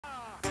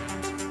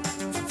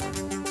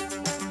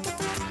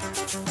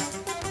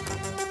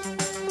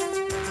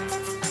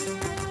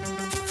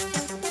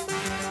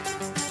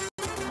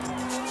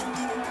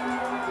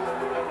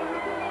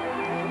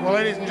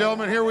Ladies and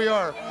gentlemen, here we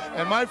are.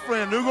 And my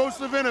friend Hugo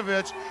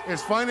Savinovich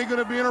is finally going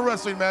to be in a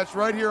wrestling match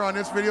right here on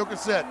this video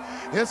cassette.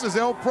 This is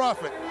El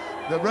Profe,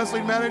 the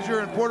wrestling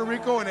manager in Puerto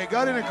Rico, and they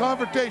got in a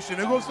confrontation,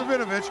 Hugo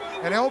Savinovich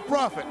and El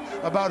Profe,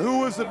 about who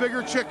was the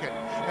bigger chicken.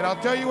 And I'll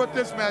tell you what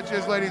this match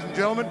is, ladies and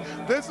gentlemen.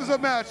 This is a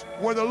match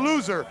where the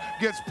loser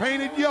gets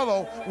painted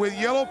yellow with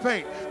yellow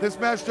paint. This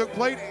match took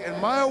place in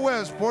Maya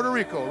West, Puerto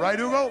Rico. Right,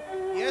 Hugo?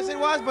 Yes, it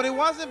was, but it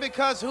wasn't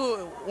because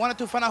who wanted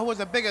to find out who was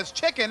the biggest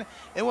chicken.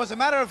 It was a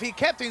matter of he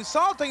kept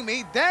insulting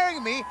me,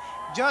 daring me,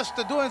 just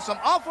doing some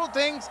awful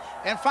things,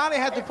 and finally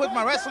had to put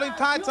my wrestling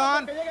tights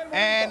on,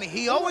 and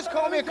he always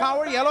called me a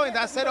coward, yellow, and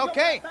I said,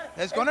 okay,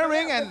 let's go to the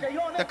ring, and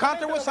the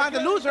counter was signed.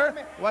 The loser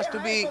was to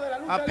be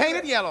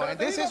painted yellow, and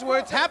this is where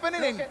it's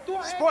happening in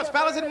Sports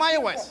Palace in Maya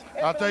West.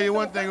 I'll tell you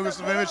one thing, Hugo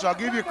Savinovich, I'll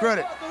give you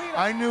credit.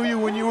 I knew you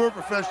when you were a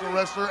professional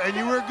wrestler, and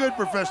you were a good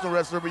professional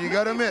wrestler, but you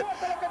got to admit,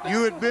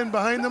 you had been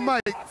behind the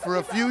mic for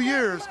a few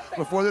years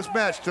before this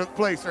match took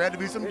place. There had to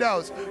be some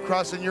doubts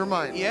crossing your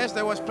mind. Yes,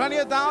 there was plenty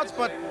of doubts,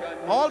 but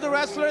all the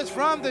wrestlers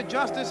from the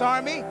Justice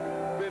Army,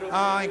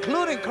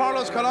 including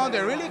Carlos Colon,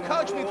 they really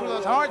coached me through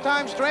those hard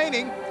times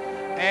training,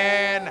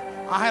 and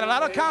I had a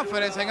lot of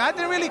confidence, and I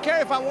didn't really care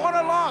if I won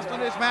or lost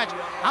in this match.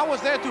 I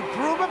was there to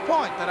prove a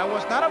point that I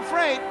was not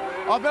afraid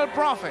of El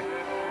Profe.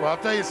 Well, I'll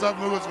tell you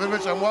something, Hugo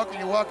Savinovich.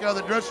 You walk out of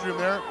the dressing room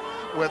there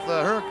with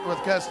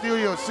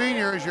Castillo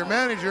Sr. as your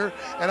manager,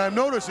 and I'm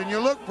noticing you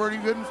look pretty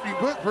good, you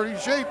put pretty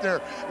shape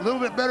there. A little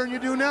bit better than you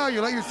do now.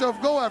 You let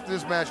yourself go after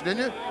this match,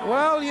 didn't you?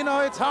 Well, you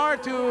know, it's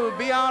hard to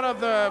be out of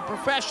the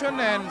profession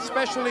and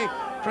especially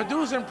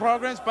producing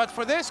programs, but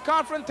for this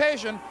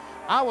confrontation,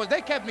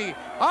 they kept me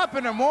up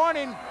in the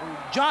morning,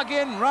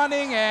 jogging,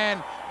 running,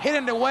 and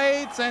hitting the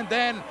weights, and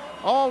then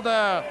all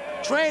the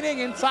training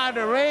inside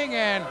the ring,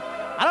 and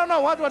I don't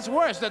know what was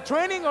worse, the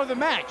training or the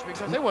match,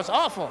 because it was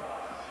awful.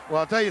 Well,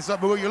 I'll tell you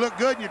something, Hugo. You look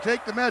good, and you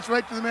take the match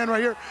right to the man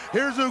right here.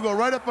 Here's Hugo,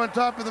 right up on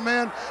top of the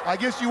man. I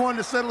guess you wanted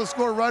to settle the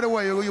score right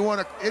away, Hugo. You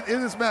want to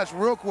in this match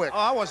real quick. Oh,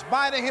 I was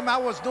biting him. I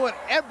was doing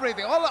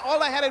everything.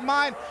 All I had in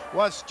mind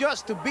was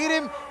just to beat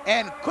him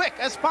and quick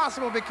as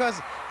possible because,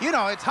 you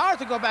know, it's hard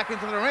to go back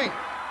into the ring.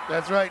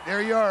 That's right.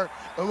 There you are.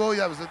 Hugo,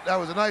 that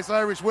was a nice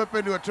Irish whip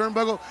into a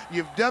turnbuckle.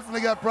 You've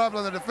definitely got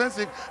problem on the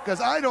defensive because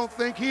I don't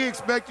think he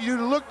expected you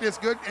to look this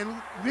good and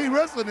be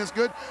wrestling this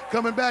good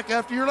coming back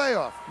after your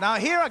layoff. Now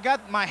here I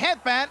got my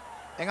headband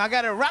and I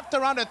got it wrapped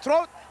around the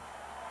throat,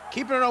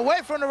 keeping it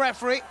away from the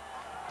referee.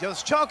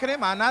 Just choking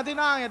him. I'm not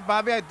denying it,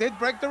 Bobby. I did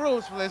break the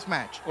rules for this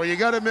match. Well, you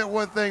got to admit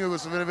one thing, Hugo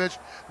Savinovich.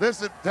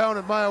 This town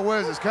in Maya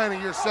West is kind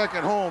of your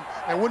second home.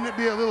 And wouldn't it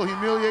be a little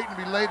humiliating to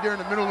be laid there in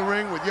the middle of the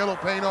ring with yellow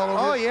paint all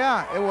over Oh, you?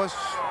 yeah. It was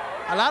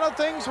a lot of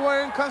things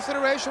were in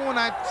consideration when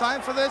I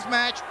signed for this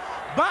match.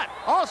 But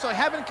also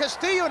having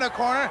Castillo in the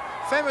corner,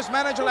 famous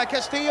manager like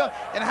Castillo,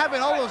 and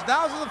having all those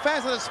thousands of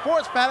fans at the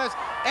Sports Palace,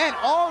 and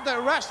all the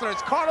wrestlers,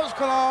 Carlos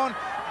Colon,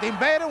 the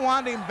Invader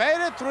 1, the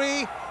Invader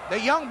 3, the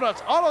Young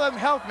Bloods, all of them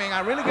helped me. And I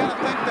really got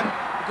to thank them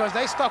because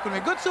they stuck with me.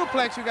 Good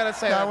suplex, you got to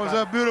say. That was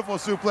a beautiful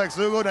suplex,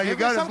 Hugo. Now you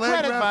got his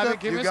leg wrapped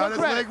up. You got his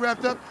leg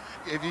wrapped up.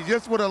 If you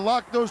just would have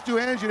locked those two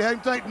hands, you'd have him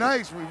tight.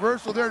 Nice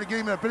reversal there to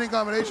get him in a pinning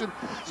combination.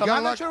 Some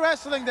amateur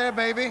wrestling there,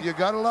 baby. You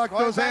got to lock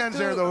those hands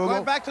there, though, Hugo.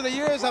 Going back to the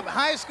years of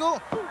high school,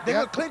 they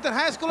were Clinton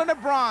High School in the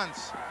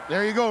bronze.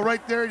 There you go,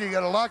 right there. You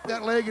got to lock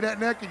that leg and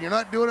that neck, and you're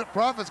not doing it.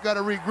 Profe's got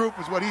to regroup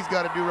is what he's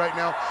got to do right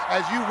now,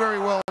 as you very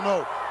well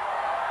know.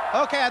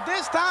 Okay, at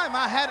this time,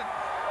 I had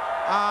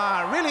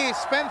really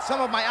spent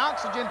some of my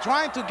oxygen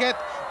trying to get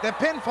the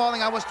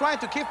pinfalling. I was trying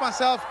to keep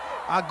myself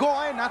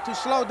going, not to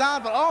slow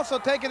down, but also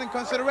taking in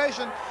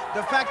consideration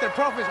the fact that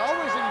Profe is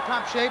always in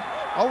top shape,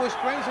 always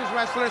trains his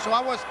wrestlers. So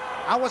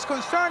I was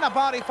concerned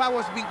about if I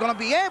was going to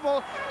be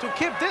able to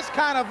keep this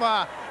kind of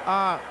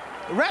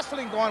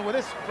wrestling going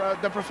with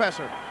the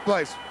professor.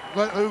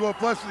 Hugo,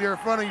 plus you're in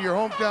front of your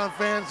hometown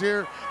fans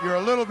here. You're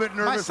a little bit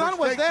nervous. My son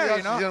was there,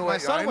 you know. My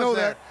son was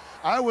there.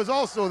 I was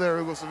also there,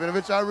 Hugo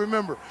Savinovich. I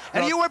remember.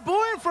 And you were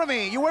booing for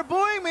me. You were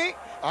booing me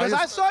because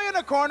I saw you in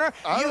the corner.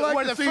 You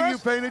were the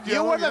first.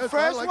 You were the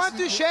first one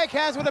to shake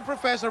hands with the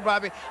professor,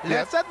 Bobby.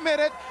 Let's admit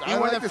it.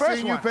 You were the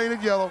first one. You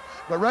painted yellow.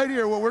 But right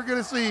here, what we're going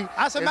to see.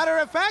 As a matter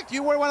of fact,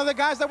 you were one of the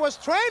guys that was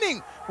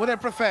training with the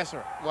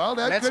professor. Well,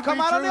 that could be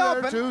true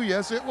there too.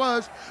 Yes, it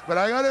was. But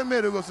I got to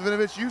admit, Hugo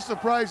Savinovich, you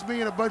surprised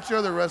me and a bunch of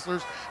other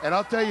wrestlers. And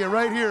I'll tell you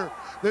right here,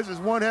 this is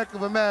one heck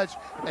of a match.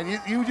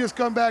 And you just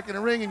come back in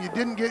the ring and you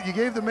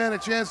gave the man a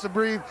chance to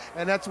breathe,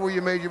 and that's where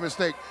you made your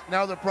mistake.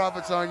 Now the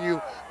Profe's on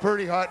you,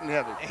 pretty hot and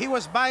heavy. He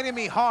was biting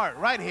me hard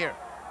right here.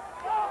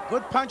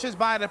 Good punches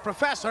by the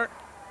professor.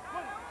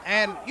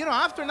 And, you know,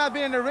 after not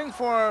being in the ring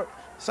for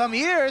some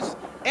years,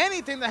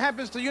 anything that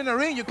happens to you in the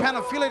ring, you kind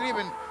of feel it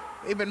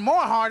even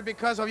more hard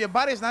because of your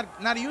body's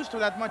not used to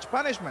that much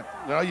punishment.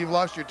 No, you've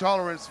lost your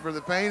tolerance for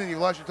the pain and you've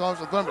lost your tolerance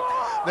for the thunder.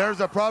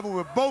 There's a problem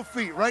with both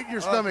feet right in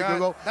your stomach,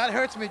 Hugo. That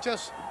hurts me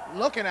just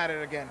looking at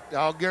it again.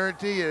 I'll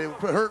guarantee you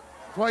it hurt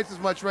twice as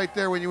much right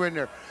there when you were in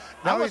there.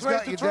 Now I was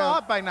ready to throw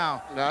up by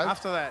now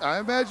after that. I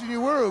imagine you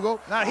were, Hugo.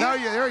 Now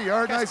there you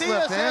are, nice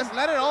left hand.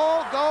 Let it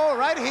all go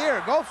right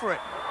here. Go for it.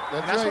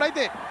 That's what I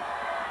did.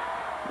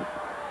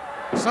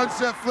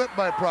 Sunset flip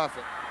by Profe.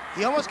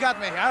 He almost got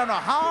me. I don't know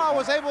how I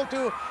was able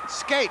to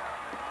escape.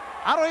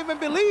 I don't even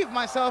believe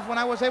myself when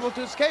I was able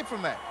to escape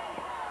from that.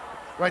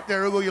 Right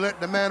there, Hugo, you let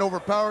the man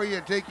overpower you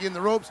and take you in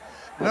the ropes.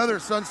 Another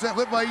sunset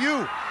flip by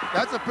you.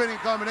 That's a pinning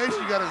combination.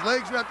 You got his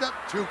legs wrapped up.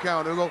 2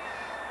 count, Hugo.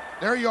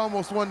 There you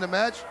almost won the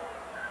match.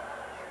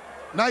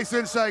 Nice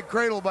inside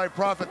cradle by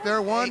Profe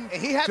there. 1,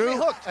 he had 2, me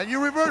hooked. And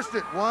you reversed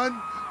it.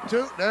 1,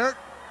 2, there.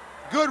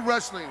 Good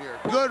wrestling here.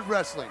 Good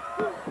wrestling.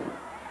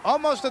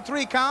 Almost a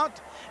 3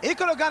 count. He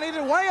could have gone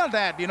either way on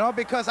that, you know,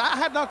 because I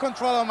had no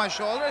control on my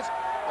shoulders.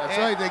 That's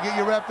right. They get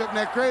you wrapped up in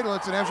that cradle.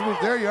 It's an absolute.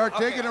 There you are,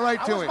 taking it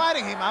right to him.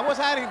 I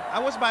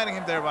was biting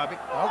him there, Bobby.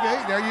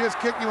 Okay, there you just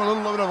kicked him a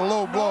little bit of a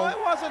low blow. No, it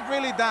wasn't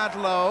really that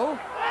low.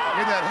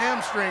 In that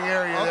hamstring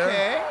area there.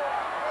 Okay.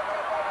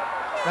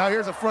 Now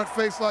here's a front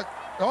face lock.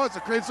 Oh, it's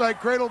a inside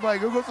cradle by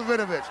Hugo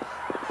Savinovich.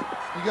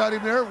 You got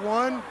him there.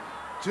 1,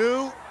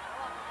 2.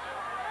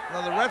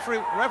 No, the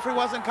referee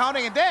wasn't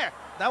counting it there.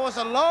 That was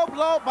a low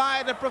blow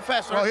by the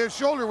professor. Well, his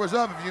shoulder was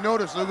up. If you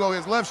notice, Hugo,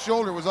 his left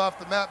shoulder was off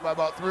the mat by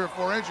about 3 or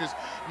 4 inches.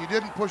 You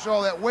didn't push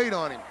all that weight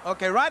on him.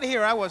 Okay, right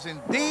here, I was in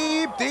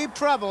deep, deep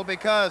trouble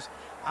because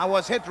I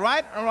was hit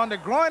right around the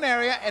groin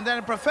area, and then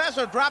the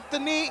professor dropped the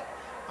knee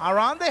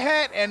around the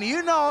head, and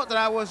you know that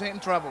I was in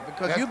trouble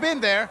because you've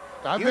been there.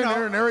 I've been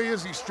there, and there he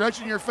is. He's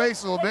stretching your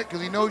face a little bit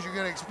because he knows you're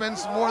going to expend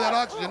some more of that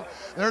oxygen.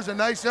 There's a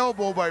nice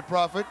elbow by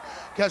Profe.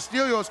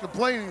 Castillo's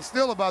complaining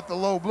still about the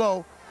low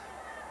blow.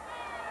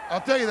 I'll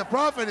tell you, the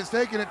Profe is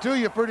taking it to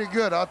you pretty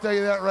good. I'll tell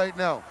you that right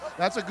now.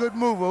 That's a good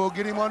move. We'll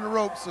get him on the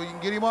ropes so you can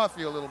get him off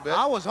you a little bit.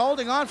 I was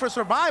holding on for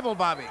survival,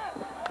 Bobby.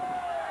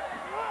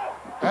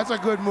 That's a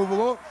good move.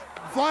 We'll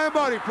flying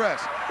body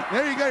press.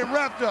 There you got him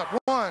wrapped up.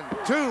 1,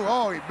 2.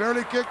 Oh, he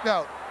barely kicked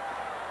out.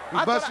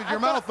 He busted your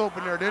mouth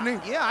open there, didn't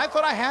he? Yeah, I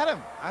thought I had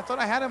him. I thought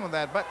I had him on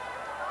that, but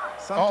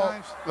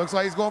sometimes. Oh, looks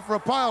like he's going for a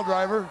pile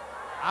driver.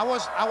 I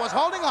was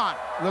holding on.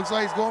 Looks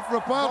like he's going for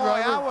a pile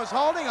driver. I was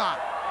holding on.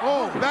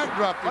 Oh, back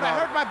dropped. But I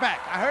hurt my back.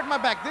 I hurt my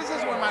back. This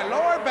is when my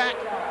lower back,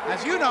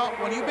 as you know,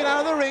 when you've been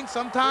out of the ring,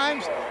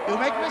 sometimes you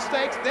make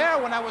mistakes.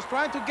 There, when I was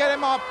trying to get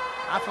him up,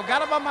 I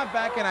forgot about my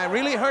back, and I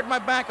really hurt my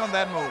back on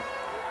that move.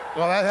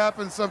 Well, that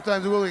happens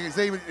sometimes. You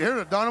say, here's an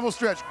abdominal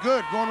stretch.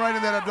 Good, going right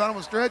in that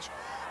abdominal stretch.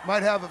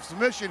 Might have a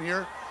submission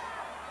here.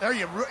 There,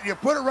 you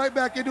put it right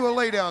back into a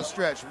lay-down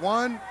stretch.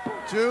 1,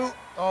 2.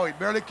 Oh, he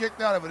barely kicked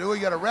out of it. You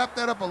got to wrap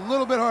that up a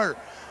little bit harder.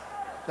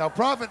 Now,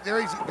 Profe,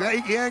 there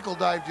he ankle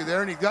dived you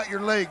there, and he got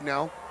your leg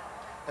now.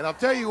 And I'll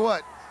tell you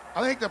what,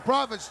 I think the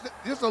Profe's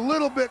just a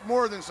little bit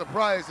more than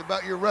surprised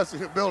about your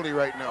wrestling ability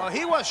right now. Well,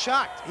 he was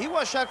shocked. He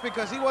was shocked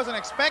because he wasn't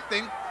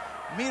expecting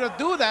me to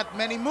do that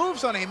many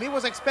moves on him. He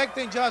was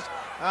expecting just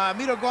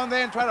me to go in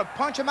there and try to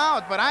punch him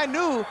out. But I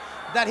knew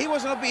that he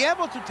wasn't going to be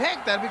able to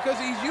take that because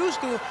he's used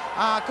to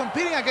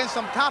competing against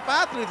some top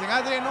athletes. And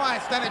I didn't know I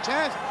stand a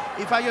chance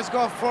if I just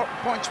go for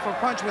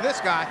punch with this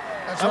guy.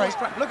 That's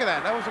right. Look at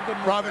that. That was a good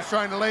move. Profe's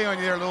trying to lay on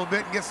you there a little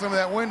bit and get some of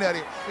that wind out of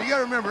you. But you got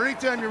to remember,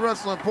 anytime you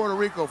wrestle in Puerto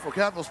Rico for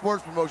Capital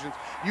Sports Promotions,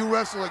 you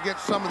wrestle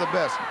against some of the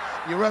best.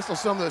 You wrestle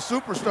some of the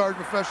superstars in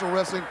professional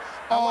wrestling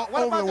all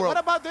over the world. What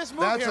about this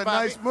move That's here, a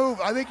nice move.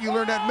 I think you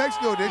learned that in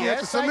Mexico, didn't you?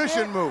 Yes, That's a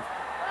submission move.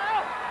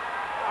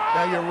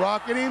 Now you're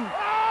rocking him.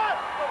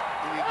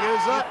 And he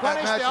gives up.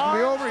 That match will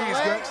be over.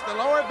 The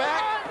lower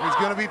back. He's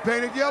going to be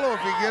painted yellow if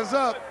he gives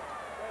up.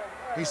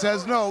 He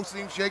says no. See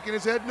him shaking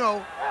his head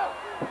no.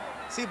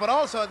 See, but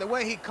also the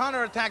way he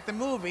counterattacked the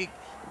move, he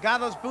got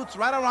those boots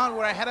right around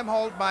where I had him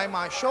hold by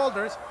my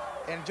shoulders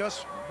and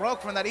just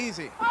broke from that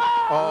easy.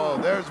 Oh,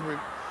 there's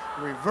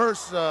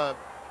reverse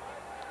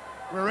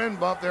rear end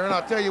bump there. And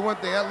I'll tell you one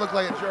thing, that looked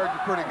like it charged you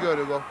pretty good,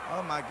 Hugo.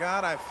 Oh, my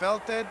God, I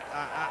felt it.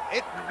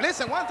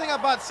 Listen, one thing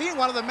about seeing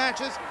one of the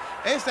matches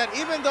is that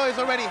even though it's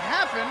already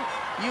happened,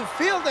 you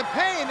feel the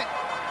pain.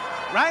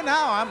 Right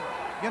now,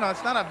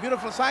 it's not a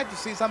beautiful sight to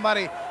see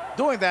somebody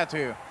doing that to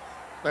you.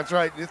 That's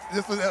right.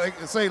 This is,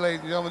 like I say,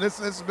 ladies and gentlemen, this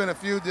has been a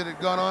feud that had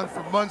gone on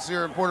for months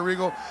here in Puerto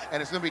Rico,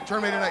 and it's going to be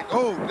terminated tonight.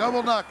 Oh,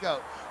 double knockout.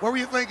 What were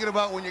you thinking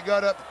about when you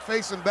got up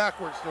facing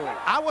backwards to him?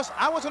 I was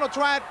going to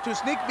try to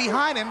sneak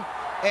behind him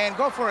and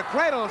go for a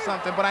cradle or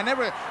something, but I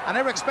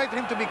never expected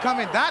him to be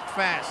coming that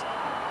fast.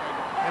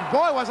 And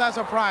boy, was I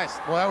surprised.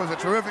 Well, that was a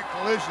terrific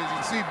collision. As you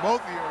can see,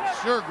 both of you are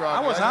sure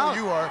groggy. I was out.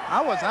 You are.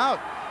 I was out.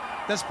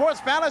 The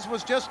sports balance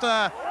was just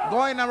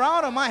going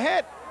around on my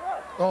head.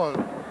 Oh.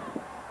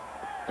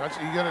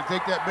 You got to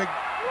take that big.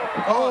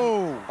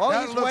 Oh,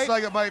 that looks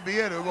like it might be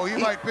it, Hugo. He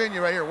might pin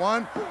you right here.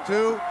 1,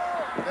 2.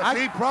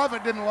 See,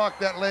 Profe didn't lock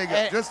that leg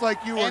up, just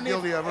like you were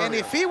guilty of earlier. And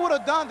if he would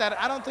have done that,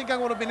 I don't think I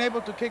would have been able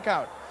to kick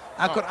out.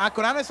 I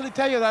could honestly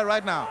tell you that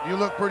right now. You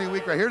look pretty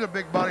weak right here. The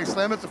big body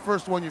slam. It's the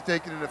first one you've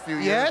taken in a few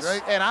years, right?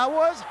 Yes, and I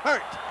was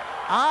hurt.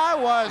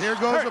 Here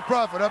goes the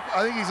Profe up.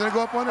 I think he's going to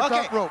go up on the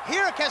top rope.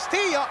 Here,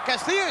 Castillo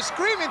is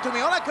screaming to me.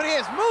 All I could hear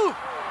is move,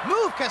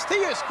 move.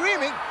 Castillo is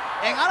screaming.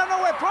 And I don't know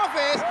where Profe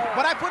is,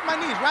 but I put my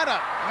knees right up.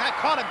 And I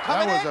caught him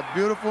coming in. That was a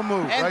beautiful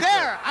move. And right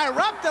there, I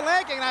rubbed the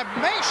leg, and I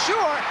made sure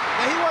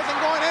that he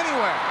wasn't going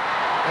anywhere.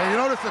 And you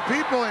notice the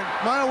people in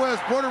Mayaguez,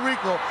 Puerto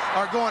Rico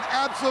are going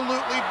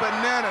absolutely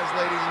bananas,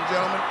 ladies and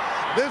gentlemen.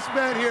 This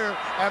man here,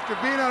 after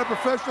being out of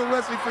professional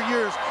wrestling for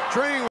years,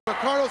 training with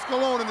Carlos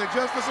Colon in the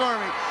Justice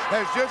Army,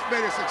 has just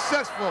made a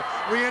successful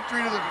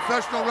re-entry to the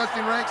professional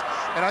wrestling ranks,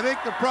 and I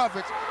think the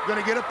Prophet's going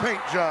to get a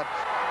paint job.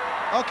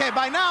 Okay,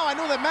 by now I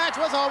knew the match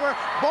was over.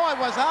 Boy,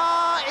 was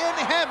I in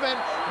heaven,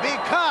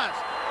 because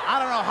I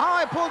don't know how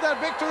I pulled that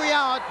victory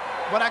out,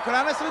 but I could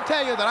honestly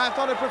tell you that I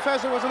thought the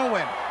Professor was going to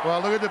win. Well,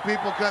 look at the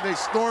people. They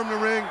stormed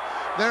the ring.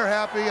 They're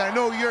happy. I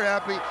know you're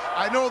happy.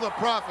 I know the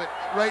Prophet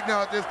right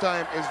now at this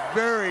time is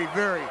very,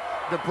 very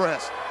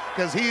depressed,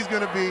 because he's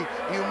going to be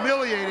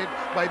humiliated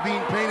by being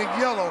painted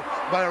yellow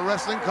by a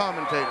wrestling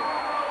commentator.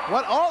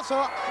 What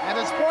also, at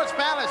the Sports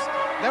Palace,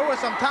 there were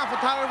some top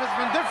photographers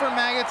from different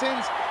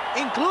magazines,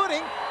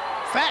 including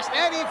Fast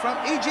Eddie from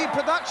EG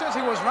Productions.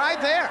 He was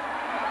right there.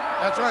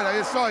 That's right. I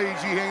just saw EG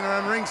hanging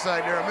around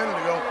ringside there a minute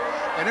ago.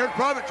 And they're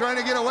probably trying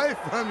to get away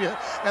from you.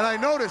 And I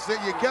noticed that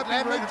you kept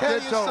him right at the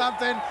Let me tell you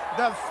something.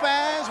 The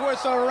fans were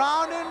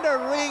surrounding the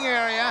ring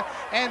area,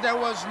 and there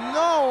was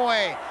no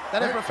way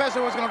that the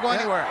Professor was going to go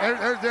anywhere.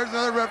 There's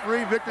another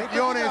referee, Victor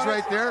Quiones,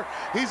 right there.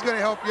 He's going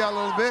to help you out a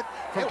little bit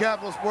from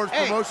Capital Sports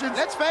Promotions.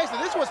 Let's face it,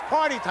 this was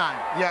party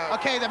time. Yeah.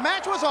 Okay, the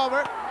match was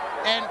over,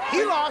 and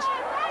he lost.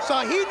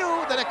 So he knew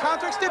that the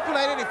contract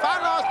stipulated if I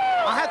lost,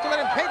 I had to let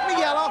him paint me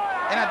yellow.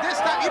 And at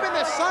this time, even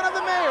the son of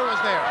the mayor was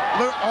there.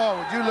 Look, oh,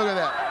 would you look at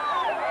that?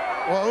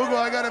 Well, Hugo,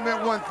 I got to admit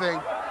one thing.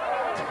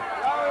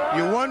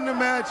 You won the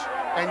match,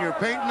 and you're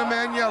painting the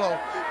man yellow,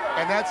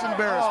 and that's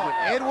embarrassment.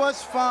 Oh, it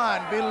was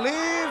fun.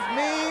 Believe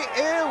me,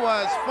 it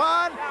was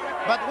fun.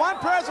 But one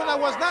person that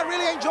was not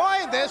really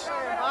enjoying this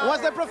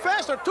was the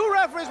Professor. Two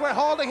referees were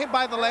holding him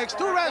by the legs.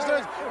 Two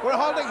wrestlers were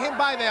holding him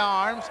by the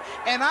arms.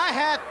 And I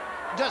had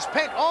just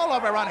paint all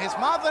over around his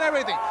mouth and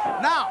everything.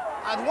 Now,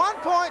 at one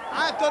point,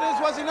 I thought this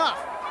was enough.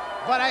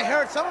 But I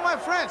heard some of my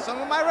friends, some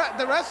of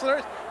the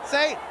wrestlers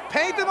say,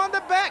 paint him on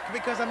the back,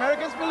 because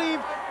Americans believe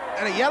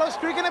that a yellow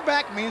streak in the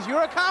back means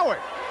you're a coward.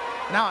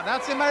 Now,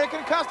 that's the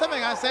American custom,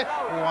 and I said,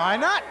 why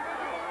not?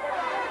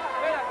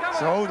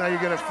 So now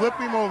you're going to flip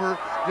him over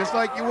just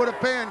like you would a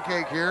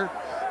pancake here.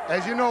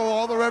 As you know,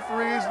 all the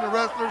referees and the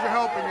wrestlers are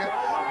helping you.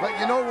 But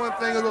you know one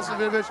thing, Hugo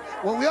Savinovich,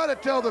 what we ought to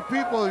tell the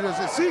people is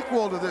a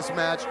sequel to this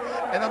match,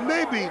 and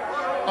maybe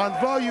on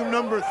volume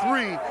number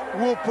 3,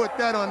 we'll put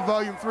that on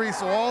volume 3,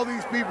 so all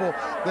these people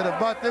that have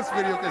bought this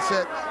video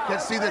cassette can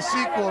see the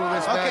sequel to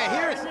this match. Okay,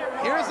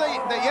 here's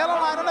the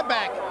yellow line on the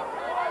back.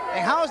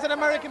 And how is it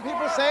American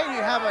people say?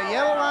 You have a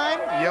yellow line?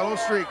 Yellow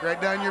streak right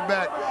down your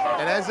back.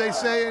 And as they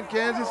say in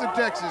Kansas and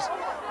Texas,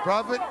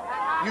 Prophet,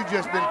 you've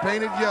just been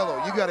painted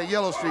yellow. You got a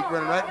yellow streak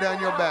running right down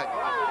your back.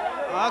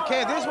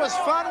 Okay, this was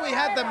fun. We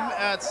had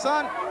the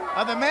son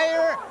of the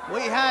mayor.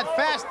 We had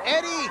Fast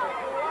Eddie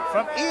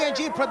from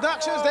ENG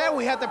Productions there.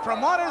 We had the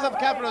promoters of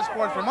Capital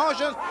Sports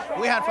Promotions.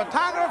 We had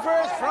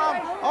photographers from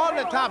all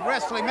the top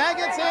wrestling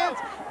magazines.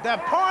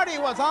 The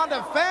party was on.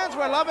 The fans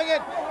were loving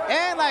it.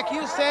 And like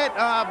you said,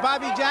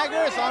 Bobby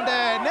Jaggers, on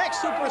the next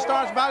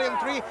Superstars Volume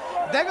 3,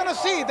 they're going to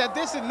see that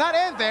this did not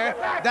end there,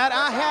 that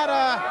I had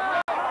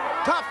a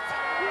tough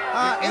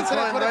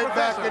incident with the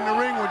Professor. Back in the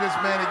ring with this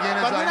man again,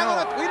 as I know.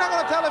 We're not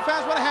going to tell the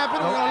fans what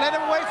happened. We're going to let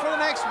them wait for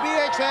the next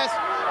VHS.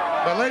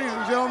 But ladies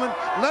and gentlemen,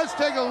 let's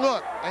take a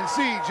look and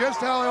see just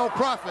how El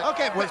Prophet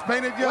was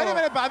painted yellow. Wait a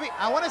minute, Bobby.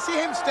 I want to see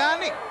him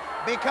standing,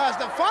 because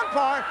the fun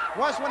part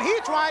was when he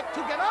tried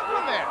to get up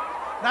from there.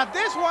 Now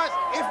this was,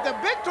 if the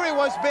victory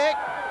was big,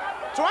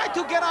 try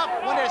to get up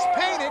when it's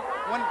painted,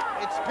 when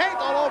it's paint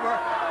all over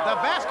the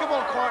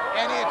basketball court,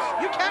 and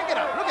you can't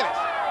get up. Look at this.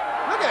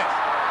 Look at this.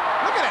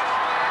 Look at this.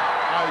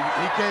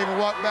 He came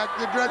and walked back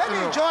to the dressing room. Let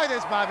me enjoy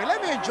this, Bobby.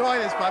 Let me enjoy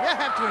this, Bobby. I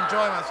have to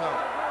enjoy myself.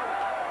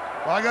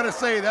 Well, I got to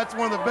say, that's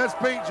one of the best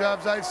paint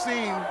jobs I've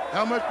seen.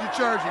 How much did you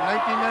charge him?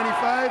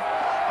 $19.95?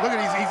 Look at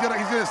he's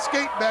gonna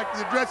skate back to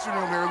the dressing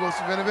room here, Hugo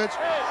Savinovich.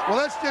 Well,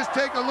 let's just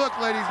take a look,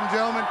 ladies and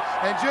gentlemen,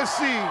 and just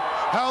see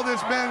how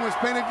this man was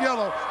painted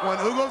yellow when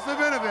Hugo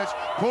Savinovich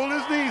pulled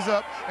his knees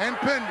up and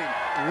pinned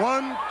him.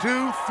 1,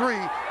 2, 3,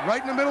 right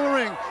in the middle of the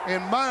ring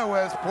in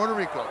Mayaguez, Puerto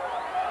Rico.